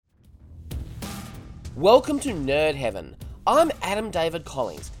Welcome to Nerd Heaven. I'm Adam David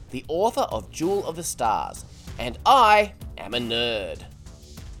Collins, the author of Jewel of the Stars, and I am a nerd.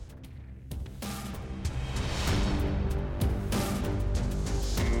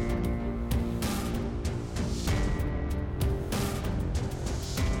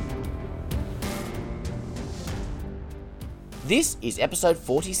 This is episode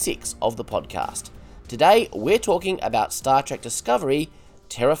 46 of the podcast. Today we're talking about Star Trek Discovery,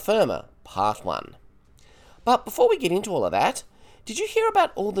 Terra Firma, Part 1. But before we get into all of that, did you hear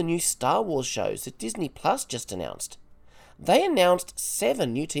about all the new Star Wars shows that Disney Plus just announced? They announced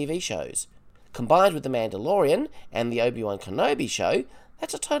 7 new TV shows. Combined with The Mandalorian and the Obi-Wan Kenobi show,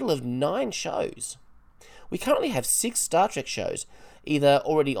 that's a total of 9 shows. We currently have 6 Star Trek shows, either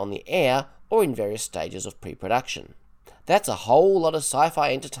already on the air or in various stages of pre-production. That's a whole lot of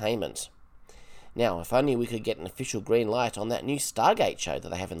sci-fi entertainment. Now, if only we could get an official green light on that new Stargate show that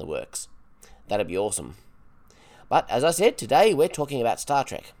they have in the works. That'd be awesome. But as I said, today we're talking about Star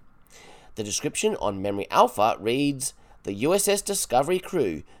Trek. The description on Memory Alpha reads, "The USS Discovery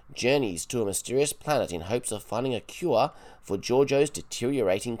crew journeys to a mysterious planet in hopes of finding a cure for Georgiou's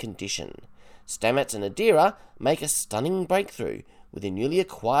deteriorating condition. Stamets and Adira make a stunning breakthrough with the newly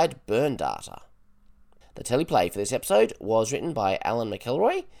acquired burn data." The teleplay for this episode was written by Alan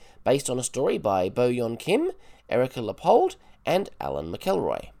McElroy, based on a story by Bo-Yeon Kim, Erica Leopold, and Alan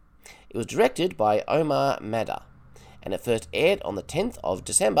McElroy. It was directed by Omar Madda, and it first aired on the 10th of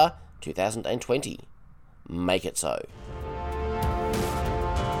December 2020. Make it so.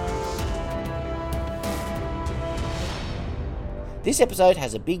 This episode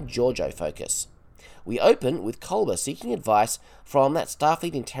has a big Georgiou focus. We open with Culber seeking advice from that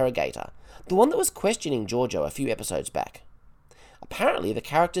Starfleet interrogator, the one that was questioning Georgiou a few episodes back. Apparently the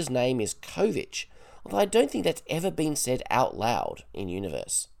character's name is Kovich, although I don't think that's ever been said out loud in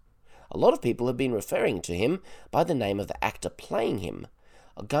universe. A lot of people have been referring to him by the name of the actor playing him,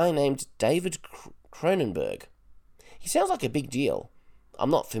 a guy named David Cronenberg. He sounds like a big deal. I'm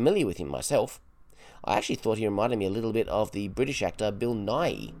not familiar with him myself. I actually thought he reminded me a little bit of the British actor Bill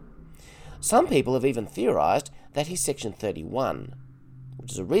Nighy. Some people have even theorised that he's Section 31,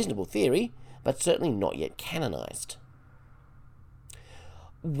 which is a reasonable theory, but certainly not yet canonised.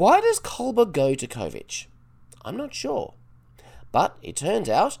 Why does Culber go to Kovich? I'm not sure. But it turns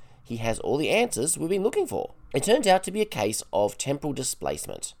out he has all the answers we've been looking for. It turns out to be a case of temporal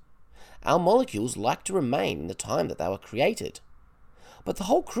displacement. Our molecules like to remain in the time that they were created. But the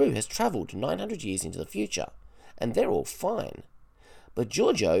whole crew has travelled 900 years into the future, and they're all fine. But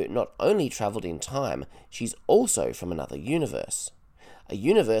Georgiou not only travelled in time, she's also from another universe. A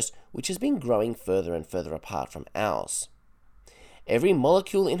universe which has been growing further and further apart from ours. Every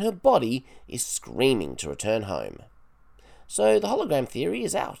molecule in her body is screaming to return home. So the hologram theory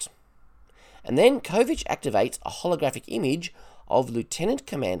is out. And then Kovich activates a holographic image of Lieutenant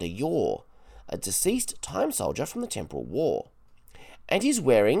Commander Yor, a deceased time soldier from the Temporal War. And he's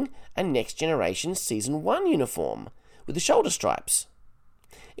wearing a Next Generation Season 1 uniform with the shoulder stripes.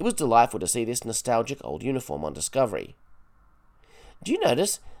 It was delightful to see this nostalgic old uniform on Discovery. Do you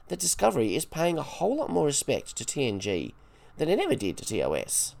notice that Discovery is paying a whole lot more respect to TNG than it ever did to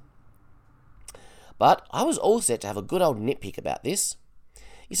TOS? But I was all set to have a good old nitpick about this.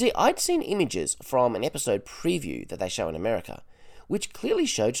 You see, I'd seen images from an episode preview that they show in America, which clearly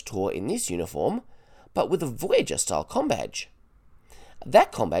showed Tor in this uniform, but with a Voyager-style comm badge.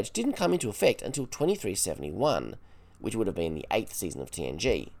 That comm badge didn't come into effect until 2371, which would have been the 8th season of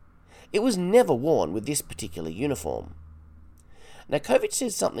TNG. It was never worn with this particular uniform. Now, Kovich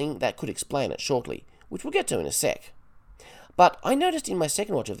says something that could explain it shortly, which we'll get to in a sec. But I noticed in my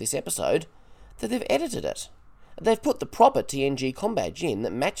second watch of this episode that they've edited it. They've put the proper TNG comm badge in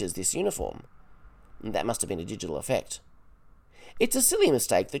that matches this uniform. That must have been a digital effect. It's a silly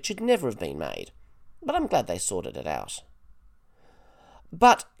mistake that should never have been made, but I'm glad they sorted it out.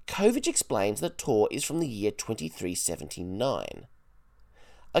 But Kovich explains that Tor is from the year 2379.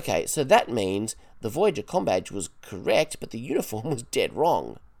 Okay, so that means the Voyager comm badge was correct, but the uniform was dead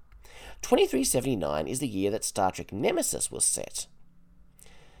wrong. 2379 is the year that Star Trek Nemesis was set.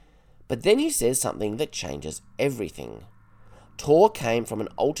 But then he says something that changes everything. Tor came from an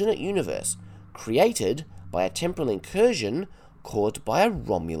alternate universe, created by a temporal incursion caused by a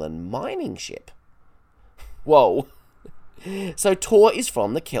Romulan mining ship. Whoa. So Tor is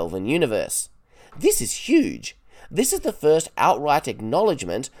from the Kelvin universe. This is huge. This is the first outright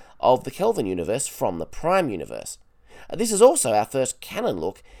acknowledgement of the Kelvin universe from the Prime universe. This is also our first canon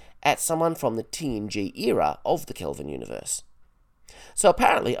look at someone from the TNG era of the Kelvin universe. So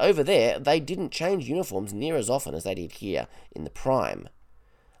apparently over there, they didn't change uniforms near as often as they did here in the Prime.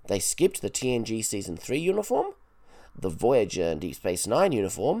 They skipped the TNG Season 3 uniform, the Voyager and Deep Space Nine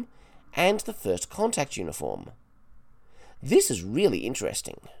uniform, and the First Contact uniform. This is really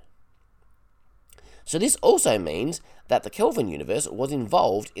interesting. So this also means that the Kelvin universe was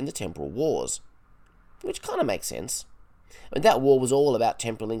involved in the Temporal Wars, which kind of makes sense. And that war was all about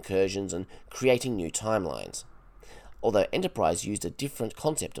temporal incursions and creating new timelines, although Enterprise used a different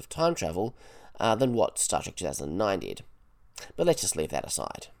concept of time travel than what Star Trek 2009 did. But let's just leave that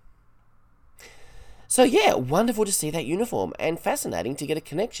aside. So yeah, wonderful to see that uniform, and fascinating to get a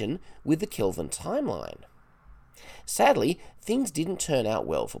connection with the Kelvin timeline. Sadly, things didn't turn out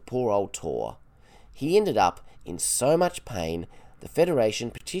well for poor old Tor. He ended up in so much pain, the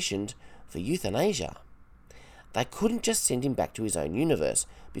Federation petitioned for euthanasia. They couldn't just send him back to his own universe,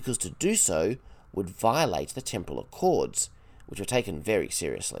 because to do so would violate the Temporal Accords, which were taken very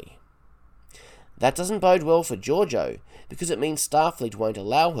seriously. That doesn't bode well for Georgiou, because it means Starfleet won't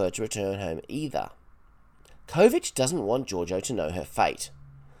allow her to return home either. Kovich doesn't want Georgiou to know her fate.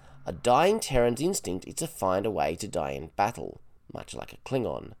 A dying Terran's instinct is to find a way to die in battle, much like a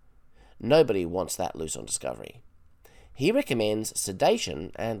Klingon. Nobody wants that loose on Discovery. He recommends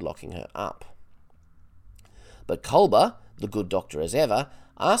sedation and locking her up. But Culber, the good doctor as ever,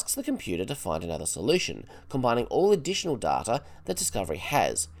 asks the computer to find another solution, combining all additional data that Discovery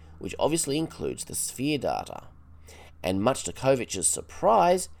has, which obviously includes the sphere data. And much to Kovich's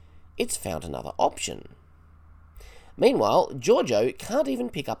surprise, it's found another option. Meanwhile, Georgiou can't even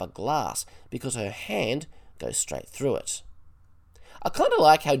pick up a glass because her hand goes straight through it. I kind of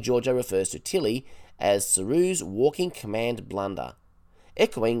like how Georgiou refers to Tilly as Saru's walking command blunder,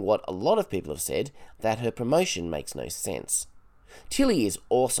 echoing what a lot of people have said, that her promotion makes no sense. Tilly is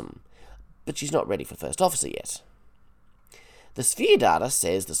awesome, but she's not ready for First Officer yet. The sphere data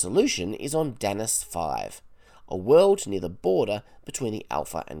says the solution is on Danis 5, a world near the border between the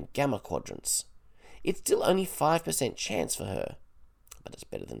Alpha and Gamma quadrants. It's still only 5% chance for her, but it's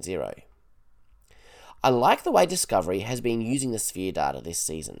better than 0. I like the way Discovery has been using the sphere data this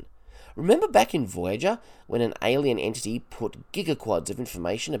season. Remember back in Voyager, when an alien entity put gigaquads of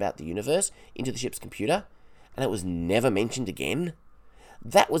information about the universe into the ship's computer, and it was never mentioned again?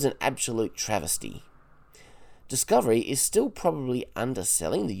 That was an absolute travesty. Discovery is still probably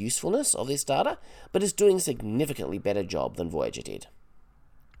underselling the usefulness of this data, but is doing a significantly better job than Voyager did.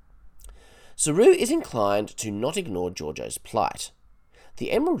 Saru is inclined to not ignore Georgiou's plight.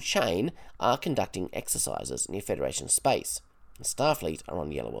 The Emerald Chain are conducting exercises near Federation space, and Starfleet are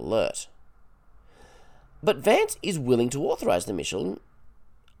on yellow alert. But Vance is willing to authorize the mission.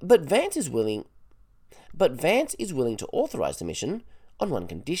 Vance is willing to authorize the mission on one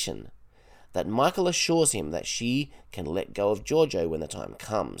condition: that Michael assures him that she can let go of Georgiou when the time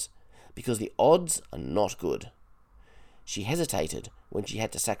comes, because the odds are not good. She hesitated when she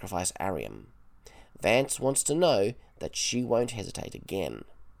had to sacrifice Arium. Vance wants to know that she won't hesitate again.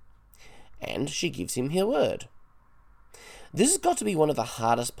 And she gives him her word. This has got to be one of the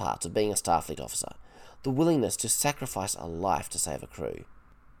hardest parts of being a Starfleet officer, the willingness to sacrifice a life to save a crew.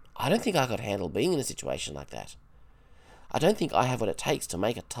 I don't think I could handle being in a situation like that. I don't think I have what it takes to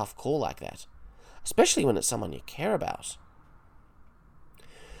make a tough call like that, especially when it's someone you care about.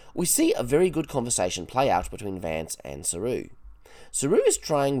 We see a very good conversation play out between Vance and Saru. Saru is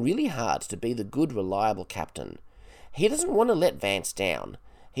trying really hard to be the good, reliable captain. He doesn't want to let Vance down.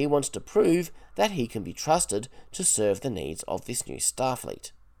 He wants to prove that he can be trusted to serve the needs of this new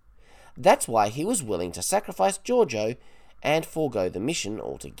Starfleet. That's why he was willing to sacrifice Georgiou and forego the mission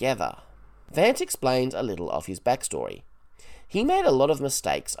altogether. Vance explains a little of his backstory. He made a lot of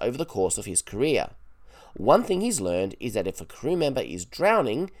mistakes over the course of his career. One thing he's learned is that if a crew member is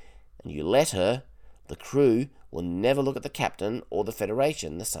drowning and you let her, the crew will never look at the captain or the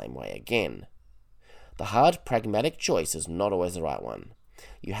Federation the same way again. The hard, pragmatic choice is not always the right one.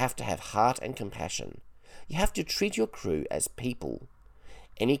 You have to have heart and compassion. You have to treat your crew as people.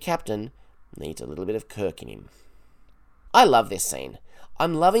 Any captain needs a little bit of Kirk in him. I love this scene.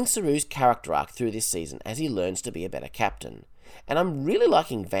 I'm loving Saru's character arc through this season as he learns to be a better captain, and I'm really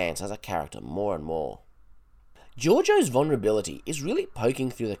liking Vance as a character more and more. Georgiou's vulnerability is really poking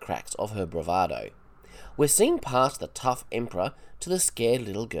through the cracks of her bravado. We're seeing past the tough Emperor to the scared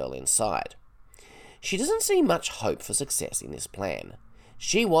little girl inside. She doesn't see much hope for success in this plan.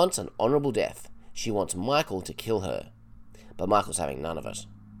 She wants an honourable death. She wants Michael to kill her. But Michael's having none of it.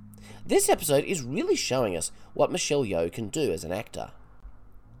 This episode is really showing us what Michelle Yeoh can do as an actor.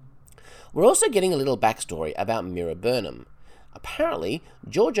 We're also getting a little backstory about Mira Burnham. Apparently,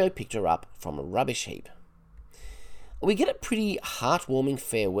 Georgiou picked her up from a rubbish heap. We get a pretty heartwarming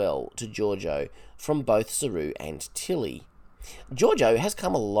farewell to Georgiou from both Saru and Tilly. Giorgio has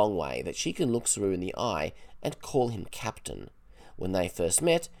come a long way that she can look Saru in the eye and call him captain. When they first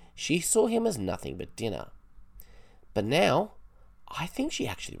met, she saw him as nothing but dinner. But now, I think she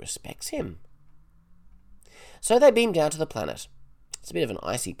actually respects him. So they beam down to the planet. It's a bit of an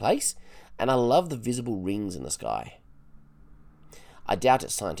icy place, and I love the visible rings in the sky. I doubt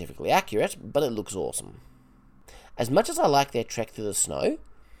it's scientifically accurate, but it looks awesome. As much as I like their trek through the snow,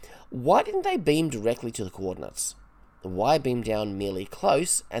 why didn't they beam directly to the coordinates? Why beam down merely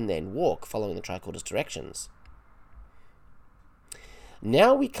close and then walk, following the tricorder's directions?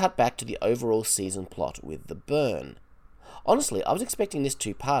 Now we cut back to the overall season plot with the burn. Honestly, I was expecting this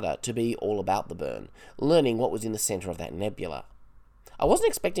two-parter to be all about the burn, learning what was in the centre of that nebula. I wasn't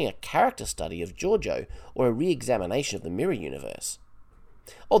expecting a character study of Giorgio or a re-examination of the mirror universe.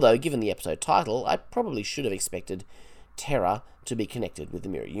 Although, given the episode title, I probably should have expected Terra to be connected with the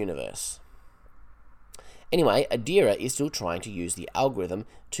mirror universe. Anyway, Adira is still trying to use the algorithm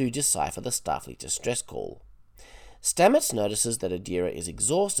to decipher the Starfleet distress call. Stamets notices that Adira is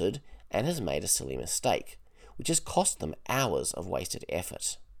exhausted and has made a silly mistake, which has cost them hours of wasted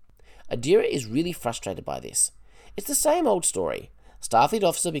effort. Adira is really frustrated by this. It's the same old story. Starfleet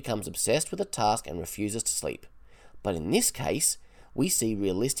officer becomes obsessed with a task and refuses to sleep. But in this case, we see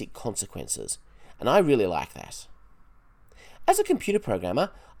realistic consequences, and I really like that. As a computer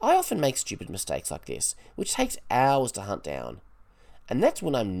programmer, I often make stupid mistakes like this, which takes hours to hunt down. And that's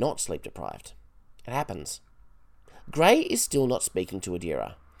when I'm not sleep deprived. It happens. Gray is still not speaking to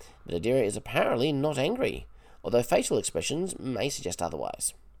Adira, but Adira is apparently not angry, although facial expressions may suggest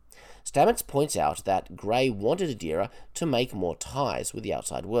otherwise. Stamets points out that Gray wanted Adira to make more ties with the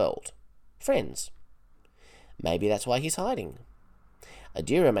outside world. Friends. Maybe that's why he's hiding.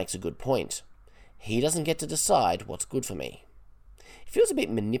 Adira makes a good point. He doesn't get to decide what's good for me. It feels a bit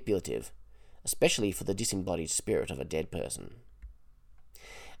manipulative, especially for the disembodied spirit of a dead person.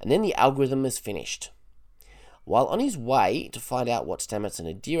 And then the algorithm is finished. While on his way to find out what Stamets and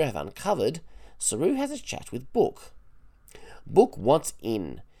Adira have uncovered, Saru has a chat with Book. Book wants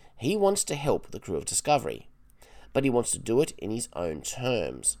in. He wants to help the crew of Discovery, but he wants to do it in his own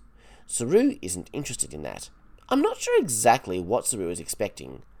terms. Saru isn't interested in that. I'm not sure exactly what Saru is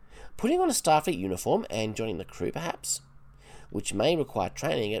expecting. Putting on a Starfleet uniform and joining the crew, perhaps? Which may require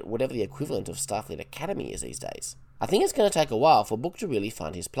training at whatever the equivalent of Starfleet Academy is these days. I think it's going to take a while for Book to really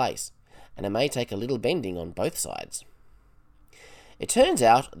find his place, and it may take a little bending on both sides. It turns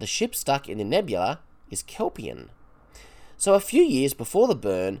out the ship stuck in the nebula is Kelpian. So a few years before the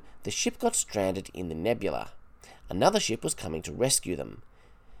burn, the ship got stranded in the nebula. Another ship was coming to rescue them.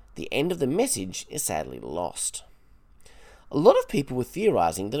 The end of the message is sadly lost. A lot of people were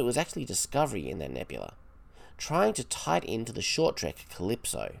theorizing that it was actually Discovery in that nebula, trying to tie it into the short trek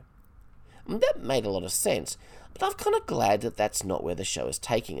Calypso. That made a lot of sense, but I'm kind of glad that that's not where the show is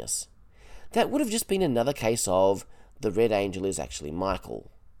taking us. That would have just been another case of the Red Angel is actually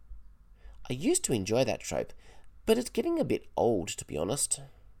Michael. I used to enjoy that trope, but it's getting a bit old, to be honest.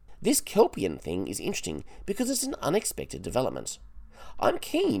 This Kelpian thing is interesting because it's an unexpected development. I'm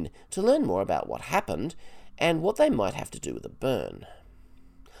keen to learn more about what happened and what they might have to do with the burn.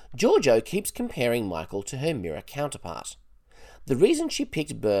 Giorgio keeps comparing Michael to her mirror counterpart. The reason she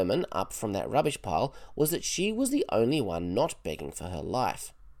picked Berman up from that rubbish pile was that she was the only one not begging for her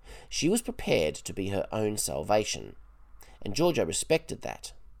life. She was prepared to be her own salvation, and Giorgio respected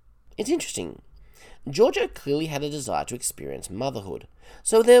that. It's interesting. Giorgio clearly had a desire to experience motherhood,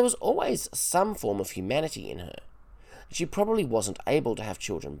 so there was always some form of humanity in her. She probably wasn't able to have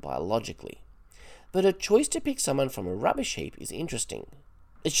children biologically, but her choice to pick someone from a rubbish heap is interesting.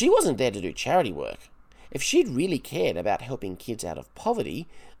 She wasn't there to do charity work. If she'd really cared about helping kids out of poverty,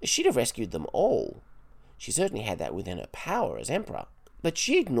 she'd have rescued them all. She certainly had that within her power as Emperor, but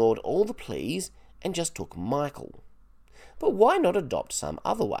she ignored all the pleas and just took Michael. But why not adopt some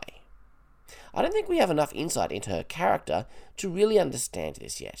other way? I don't think we have enough insight into her character to really understand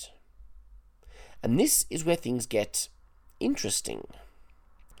this yet. And this is where things get interesting.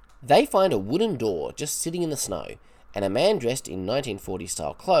 They find a wooden door just sitting in the snow, and a man dressed in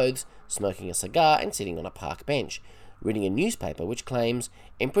 1940s-style clothes, smoking a cigar and sitting on a park bench, reading a newspaper which claims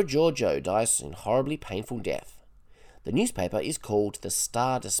Emperor Giorgio dies in horribly painful death. The newspaper is called the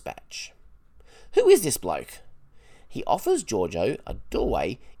Star-Dispatch. Who is this bloke? He offers Giorgio a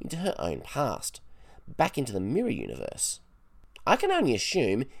doorway into her own past, back into the mirror universe. I can only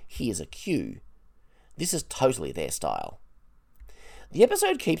assume he is a Q. This is totally their style. The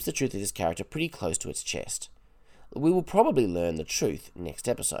episode keeps the truth of this character pretty close to its chest. We will probably learn the truth next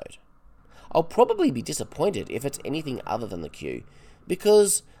episode. I'll probably be disappointed if it's anything other than the Q,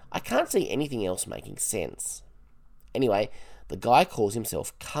 because I can't see anything else making sense. Anyway, The guy calls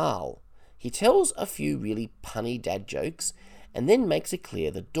himself Carl. He tells a few really punny dad jokes and then makes it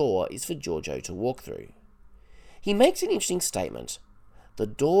clear the door is for Giorgio to walk through. He makes an interesting statement. The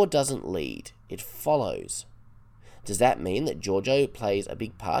door doesn't lead, it follows. Does that mean that Giorgio plays a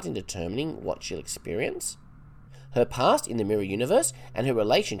big part in determining what she'll experience? Her past in the Mirror Universe and her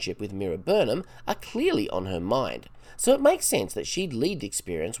relationship with Mira Burnham are clearly on her mind, so it makes sense that she'd lead the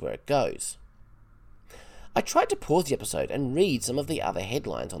experience where it goes. I tried to pause the episode and read some of the other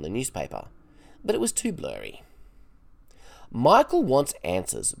headlines on the newspaper, but it was too blurry. Michael wants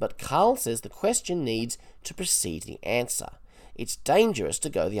answers, but Carl says the question needs to precede the answer. It's dangerous to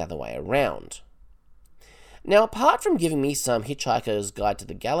go the other way around. Now, apart from giving me some Hitchhiker's Guide to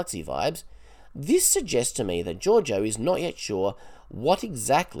the Galaxy vibes, this suggests to me that Giorgio is not yet sure what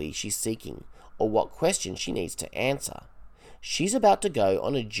exactly she's seeking or what question she needs to answer. She's about to go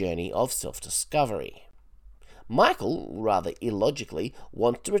on a journey of self-discovery. Michael, rather illogically,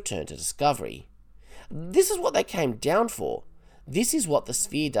 wants to return to Discovery. This is what they came down for. This is what the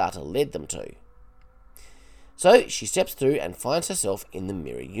sphere data led them to. So she steps through and finds herself in the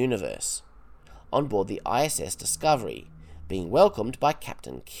Mirror Universe, on board the ISS Discovery, being welcomed by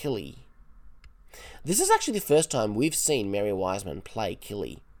Captain Killy. This is actually the first time we've seen Mary Wiseman play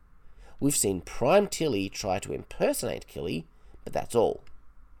Killy. We've seen Prime Tilly try to impersonate Killy, but that's all.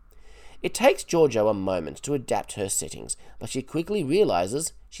 It takes Giorgio a moment to adapt her settings, but she quickly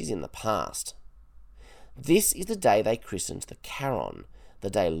realises she's in the past. This is the day they christened the Charon,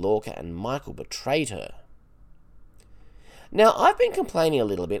 the day Lorca and Michael betrayed her. Now, I've been complaining a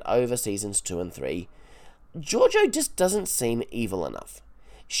little bit over seasons 2 and 3. Giorgio just doesn't seem evil enough.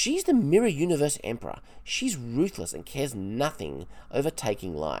 She's the Mirror Universe Emperor. She's ruthless and cares nothing over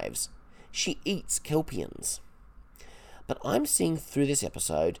taking lives. She eats Kelpians. But I'm seeing through this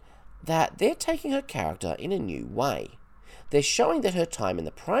episode that they're taking her character in a new way. They're showing that her time in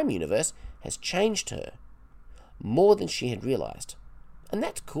the Prime Universe has changed her, more than she had realised. And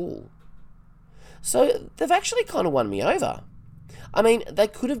that's cool. So they've actually kind of won me over. I mean, they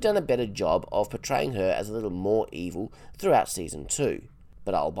could have done a better job of portraying her as a little more evil throughout Season 2,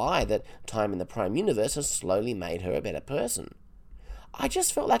 but I'll buy that time in the Prime Universe has slowly made her a better person. I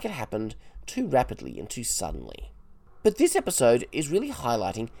just felt like it happened too rapidly and too suddenly. But this episode is really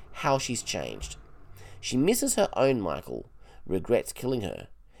highlighting how she's changed. She misses her own Michael, regrets killing her,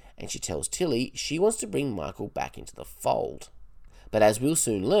 and she tells Tilly she wants to bring Michael back into the fold. But as we'll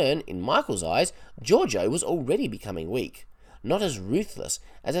soon learn, in Michael's eyes, Giorgio was already becoming weak, not as ruthless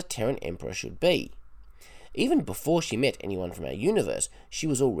as a Terran Emperor should be. Even before she met anyone from our universe, she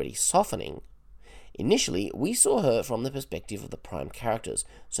was already softening. Initially, we saw her from the perspective of the Prime characters,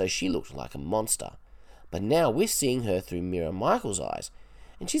 so she looked like a monster. But now we're seeing her through Mira Michael's eyes,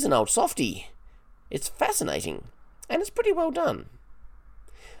 and she's an old softie. It's fascinating, and it's pretty well done.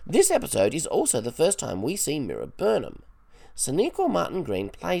 This episode is also the first time we see Mira Burnham. Sonequa Martin-Green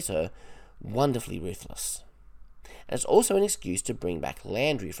plays her wonderfully ruthless. And it's also an excuse to bring back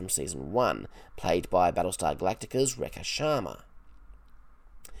Landry from Season 1, played by Battlestar Galactica's Rekha Sharma.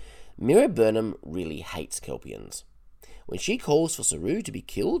 Mira Burnham really hates Kelpians. When she calls for Saru to be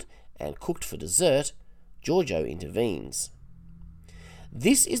killed and cooked for dessert, Giorgio intervenes.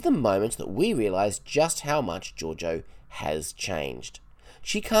 This is the moment that we realise just how much Giorgio has changed.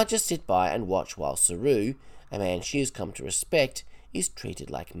 She can't just sit by and watch while Saru, a man she has come to respect, is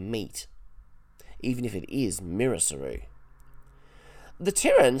treated like meat, even if it is Mirror Saru. The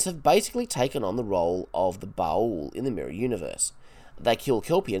Terrans have basically taken on the role of the Baul in the Mirror Universe. They kill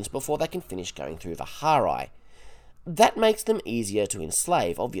Kelpians before they can finish going through the Harai. That makes them easier to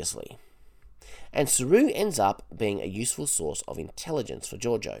enslave, obviously. And Saru ends up being a useful source of intelligence for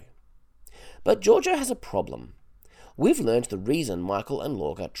Giorgio. But Giorgio has a problem. We've learned the reason Michael and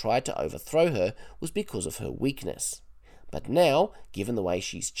Lorca tried to overthrow her was because of her weakness. But now, given the way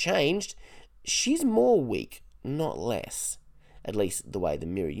she's changed, she's more weak, not less. At least the way the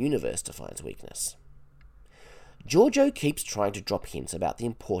Mirror Universe defines weakness. Giorgio keeps trying to drop hints about the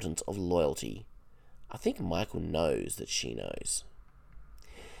importance of loyalty. I think Michael knows that she knows.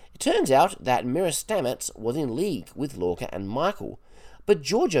 It turns out that Mira Stamets was in league with Lorca and Michael, but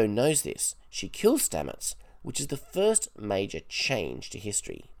Giorgio knows this. She kills Stamets, which is the first major change to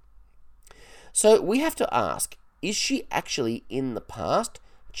history. So we have to ask, is she actually in the past,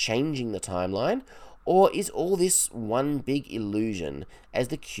 changing the timeline, or is all this one big illusion, as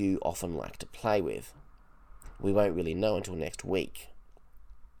the Q often like to play with? We won't really know until next week.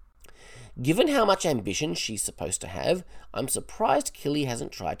 Given how much ambition she's supposed to have, I'm surprised Killy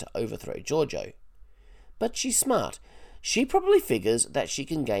hasn't tried to overthrow Giorgio. But she's smart. She probably figures that she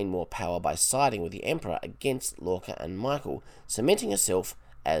can gain more power by siding with the Emperor against Lorca and Michael, cementing herself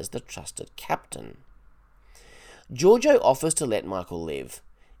as the trusted captain. Georgiou offers to let Michael live,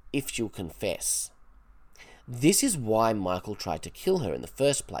 if she'll confess. This is why Michael tried to kill her in the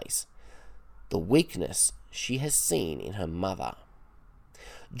first place, the weakness she has seen in her mother.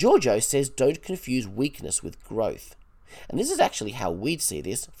 Georgiou says don't confuse weakness with growth, and this is actually how we'd see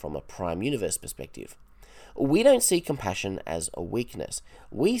this from a Prime Universe perspective. We don't see compassion as a weakness,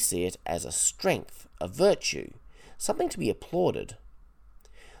 we see it as a strength, a virtue, something to be applauded.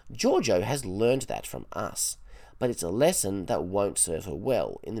 Georgiou has learned that from us, but it's a lesson that won't serve her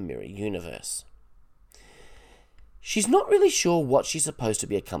well in the Mirror Universe. She's not really sure what she's supposed to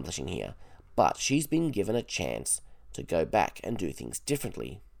be accomplishing here, but she's been given a chance to go back and do things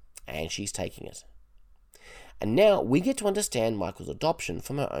differently, and she's taking it. And now we get to understand Michael's adoption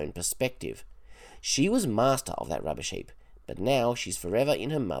from her own perspective. She was master of that rubbish heap, but now she's forever in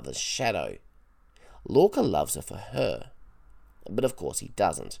her mother's shadow. Lorca loves her for her, but of course he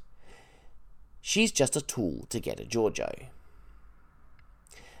doesn't. She's just a tool to get at Georgiou.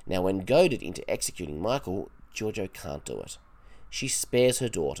 Now when goaded into executing Michael, Georgiou can't do it. She spares her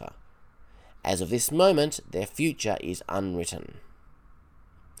daughter. As of this moment, their future is unwritten.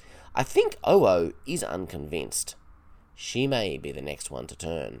 I think Oo is unconvinced. She may be the next one to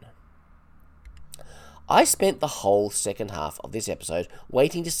turn. I spent the whole second half of this episode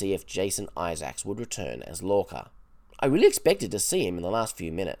waiting to see if Jason Isaacs would return as Lorca. I really expected to see him in the last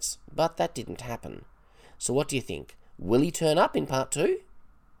few minutes, but that didn't happen. So what do you think? Will he turn up in part 2?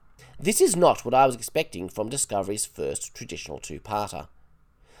 This is not what I was expecting from Discovery's first traditional two-parter.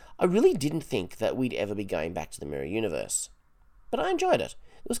 I really didn't think that we'd ever be going back to the Mirror Universe. But I enjoyed it.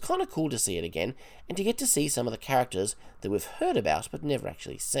 It was kind of cool to see it again, and to get to see some of the characters that we've heard about but never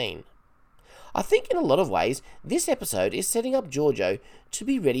actually seen. I think in a lot of ways, this episode is setting up Georgiou to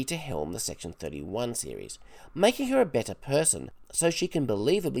be ready to helm the Section 31 series, making her a better person so she can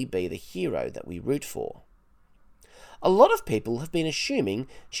believably be the hero that we root for. A lot of people have been assuming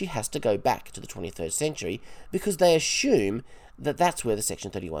she has to go back to the 23rd century because they assume that that's where the Section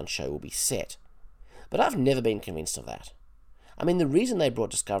 31 show will be set. But I've never been convinced of that. I mean, the reason they brought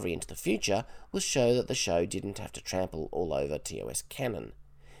Discovery into the future was so that the show didn't have to trample all over TOS canon.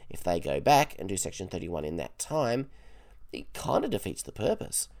 If they go back and do Section 31 in that time, it kind of defeats the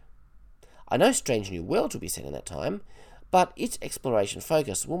purpose. I know Strange New Worlds will be set in that time, but its exploration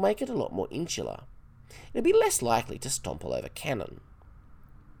focus will make it a lot more insular. It'll be less likely to stomp all over canon.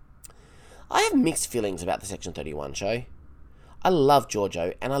 I have mixed feelings about the Section 31 show. I love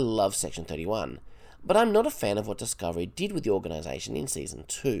Georgiou and I love Section 31, but I'm not a fan of what Discovery did with the organisation in Season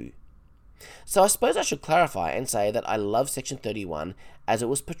 2. So I suppose I should clarify and say that I love Section 31 as it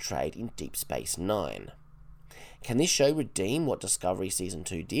was portrayed in Deep Space Nine. Can this show redeem what Discovery Season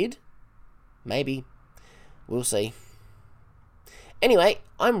 2 did? Maybe. We'll see. Anyway,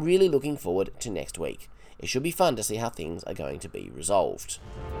 I'm really looking forward to next week. It should be fun to see how things are going to be resolved.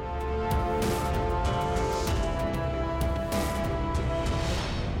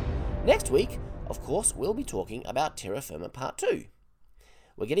 Next week, of course, we'll be talking about Terra Firma Part 2.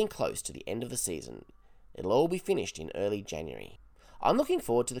 We're getting close to the end of the season. It'll all be finished in early January. I'm looking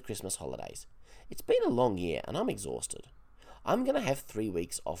forward to the Christmas holidays. It's been a long year and I'm exhausted. I'm going to have 3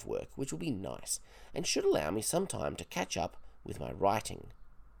 weeks off work, which will be nice, and should allow me some time to catch up with my writing.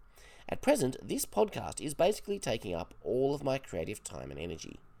 At present, this podcast is basically taking up all of my creative time and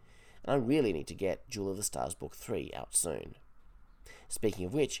energy, and I really need to get Jewel of the Stars Book 3 out soon. Speaking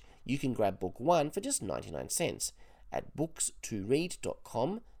of which, you can grab Book 1 for just 99 cents at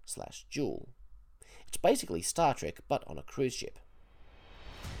books2read.com/jewel. It's basically Star Trek, but on a cruise ship.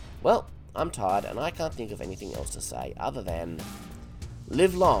 Well, I'm tired and I can't think of anything else to say other than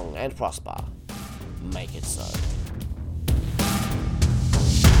live long and prosper. Make it so.